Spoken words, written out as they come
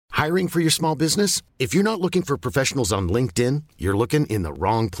Hiring for your small business? If you're not looking for professionals on LinkedIn, you're looking in the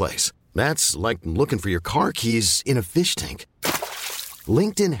wrong place. That's like looking for your car keys in a fish tank.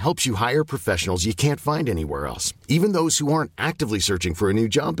 LinkedIn helps you hire professionals you can't find anywhere else, even those who aren't actively searching for a new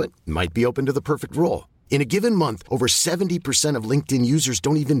job but might be open to the perfect role. In a given month, over 70% of LinkedIn users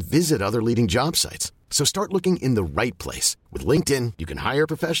don't even visit other leading job sites. So start looking in the right place. With LinkedIn, you can hire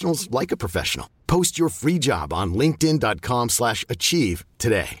professionals like a professional. Post your free job on linkedin.com/achieve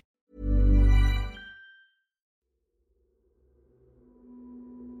today.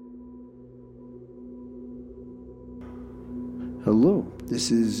 Hello, this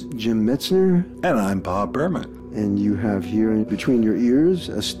is Jim Metzner. And I'm Bob Berman. And you have here in between your ears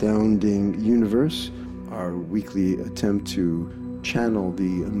Astounding Universe, our weekly attempt to channel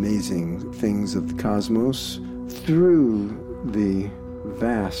the amazing things of the cosmos through the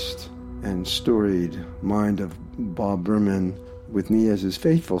vast and storied mind of Bob Berman, with me as his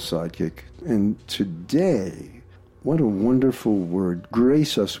faithful sidekick. And today, what a wonderful word.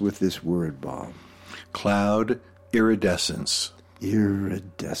 Grace us with this word, Bob. Cloud iridescence.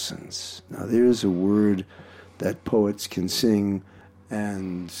 Iridescence. Now, there's a word that poets can sing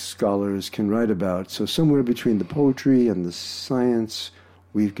and scholars can write about. So somewhere between the poetry and the science,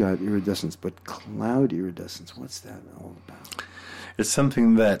 we've got iridescence. But cloud iridescence, what's that all about? It's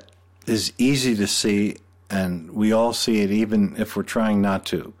something that is easy to see, and we all see it even if we're trying not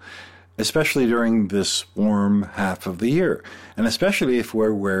to, especially during this warm half of the year, and especially if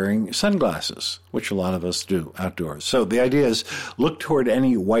we're wearing sunglasses, which a lot of us do outdoors. So the idea is look toward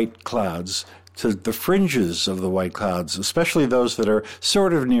any white clouds, to the fringes of the white clouds, especially those that are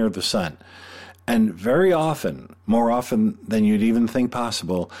sort of near the sun. And very often, more often than you'd even think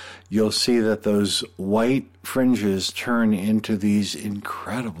possible, you'll see that those white fringes turn into these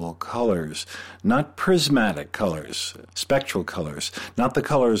incredible colors, not prismatic colors, spectral colors, not the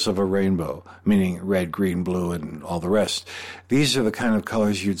colors of a rainbow, meaning red, green, blue, and all the rest. These are the kind of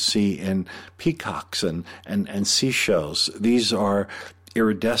colors you'd see in peacocks and seashells. These are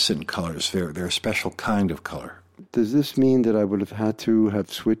iridescent colors. They're a special kind of color. Does this mean that I would have had to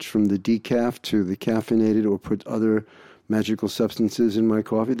have switched from the decaf to the caffeinated or put other magical substances in my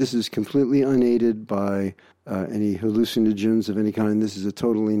coffee? This is completely unaided by any hallucinogens of any kind. This is a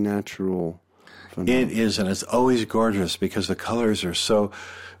totally natural phenomenon. It is, and it's always gorgeous because the colors are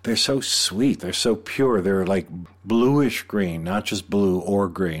they're so sweet. They're so pure. They're like bluish green, not just blue or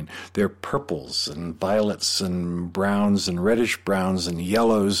green. They're purples and violets and browns and reddish browns and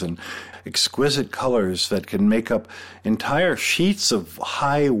yellows and exquisite colors that can make up entire sheets of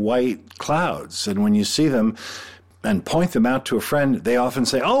high white clouds. And when you see them and point them out to a friend, they often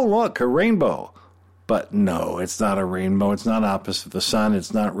say, "Oh, look, a rainbow." But no, it's not a rainbow. It's not opposite the sun.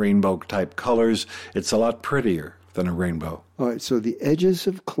 It's not rainbow-type colors. It's a lot prettier than a rainbow. All right, so the edges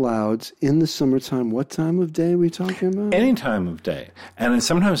of clouds in the summertime, what time of day are we talking about? Any time of day. And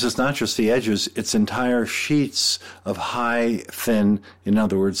sometimes it's not just the edges, it's entire sheets of high, thin, in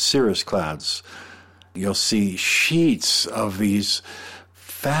other words, cirrus clouds. You'll see sheets of these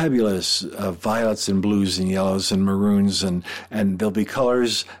fabulous violets and blues and yellows and maroons, and there'll be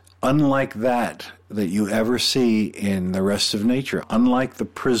colors unlike that you ever see in the rest of nature, unlike the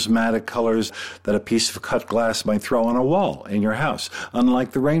prismatic colors that a piece of cut glass might throw on a wall in your house,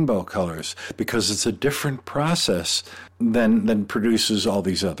 unlike the rainbow colors, because it's a different process than produces all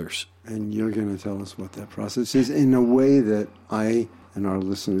these others. And you're going to tell us what that process is in a way that I and our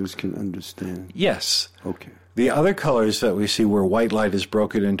listeners can understand. Yes. Okay. The other colors that we see where white light is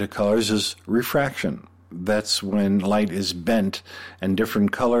broken into colors is refraction. That's when light is bent, and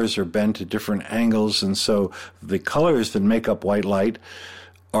different colors are bent at different angles, and so the colors that make up white light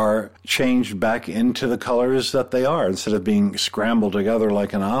are changed back into the colors that they are. Instead of being scrambled together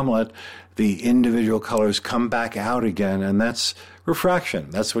like an omelet, the individual colors come back out again, and that's refraction.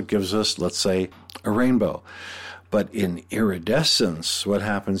 That's what gives us, let's say, a rainbow. But in iridescence, what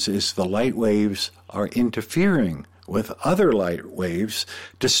happens is the light waves are interfering with other light waves,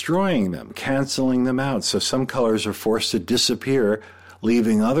 destroying them, canceling them out. So some colors are forced to disappear,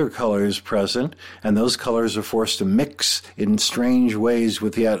 leaving other colors present, and those colors are forced to mix in strange ways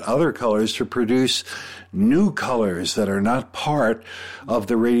with yet other colors to produce new colors that are not part of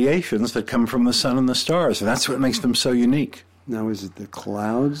the radiations that come from the sun and the stars. And that's what makes them so unique. Now, is it the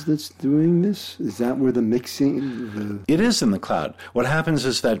clouds that's doing this? Is that where the mixing? It is in the cloud. What happens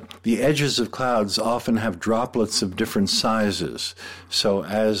is that the edges of clouds often have droplets of different sizes. So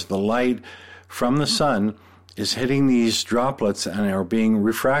as the light from the sun is hitting these droplets and are being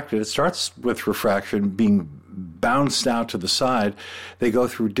refracted, it starts with refraction being bounced out to the side. They go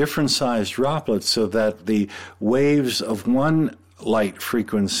through different sized droplets so that the waves of one light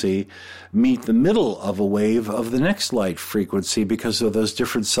frequency meet the middle of a wave of the next light frequency because of those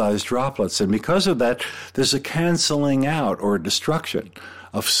different sized droplets. And because of that, there's a canceling out or destruction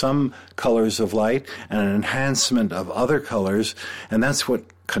of some colors of light and an enhancement of other colors. And that's what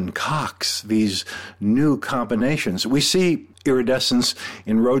concocts these new combinations. We see iridescence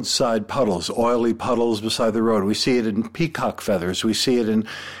in roadside puddles, oily puddles beside the road. We see it in peacock feathers. We see it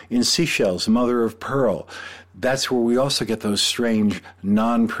in seashells, mother of pearl. That's where we also get those strange,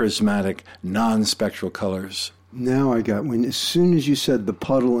 non-prismatic, non-spectral colors. Now I got, as soon as you said the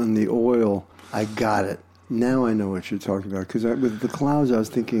puddle and the oil, I got it. Now I know what you're talking about. Because with the clouds, I was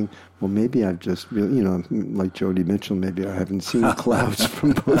thinking, well, maybe I've just, like Joni Mitchell, maybe I haven't seen clouds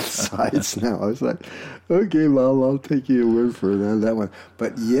from both sides now. I was like, okay, well, I'll take your word for that one.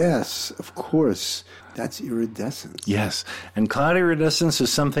 But yes, of course, that's iridescence. Yes, and cloud iridescence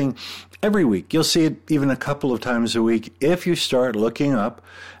is something every week. You'll see it even a couple of times a week if you start looking up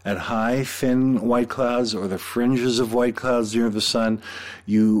at high, thin white clouds or the fringes of white clouds near the sun.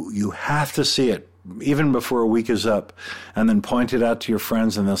 You have to see it even before a week is up, and then point it out to your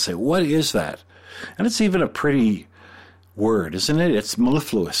friends, and they'll say, what is that? And it's even a pretty word, isn't it? It's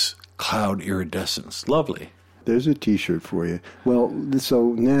mellifluous, cloud iridescence. Lovely. There's a T-shirt for you. Well,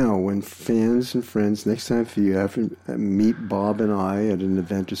 so now when fans and friends, next time if you ever meet Bob and I at an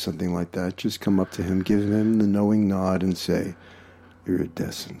event or something like that, just come up to him, give him the knowing nod and say,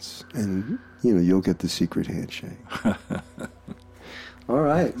 iridescence. And, you'll get the secret handshake. All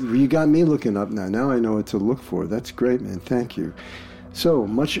right. You got me looking up now. Now I know what to look for. That's great, man. Thank you. So,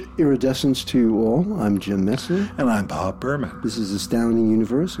 much iridescence to you all. I'm Jim Metzler. And I'm Bob Berman. This is Astounding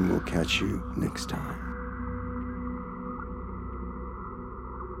Universe, and we'll catch you next time.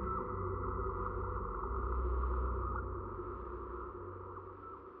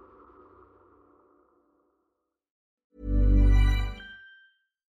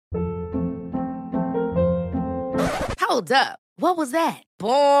 Hold up. What was that?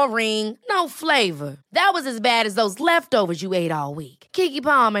 Boring. No flavor. That was as bad as those leftovers you ate all week. Keke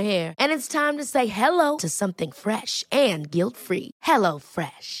Palmer here. And it's time to say hello to something fresh and guilt-free. Hello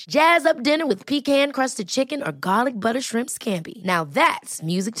Fresh. Jazz up dinner with pecan-crusted chicken or garlic butter shrimp scampi. Now that's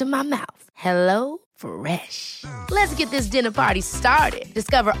music to my mouth. Hello Fresh. Let's get this dinner party started.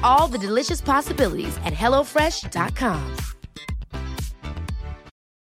 Discover all the delicious possibilities at HelloFresh.com.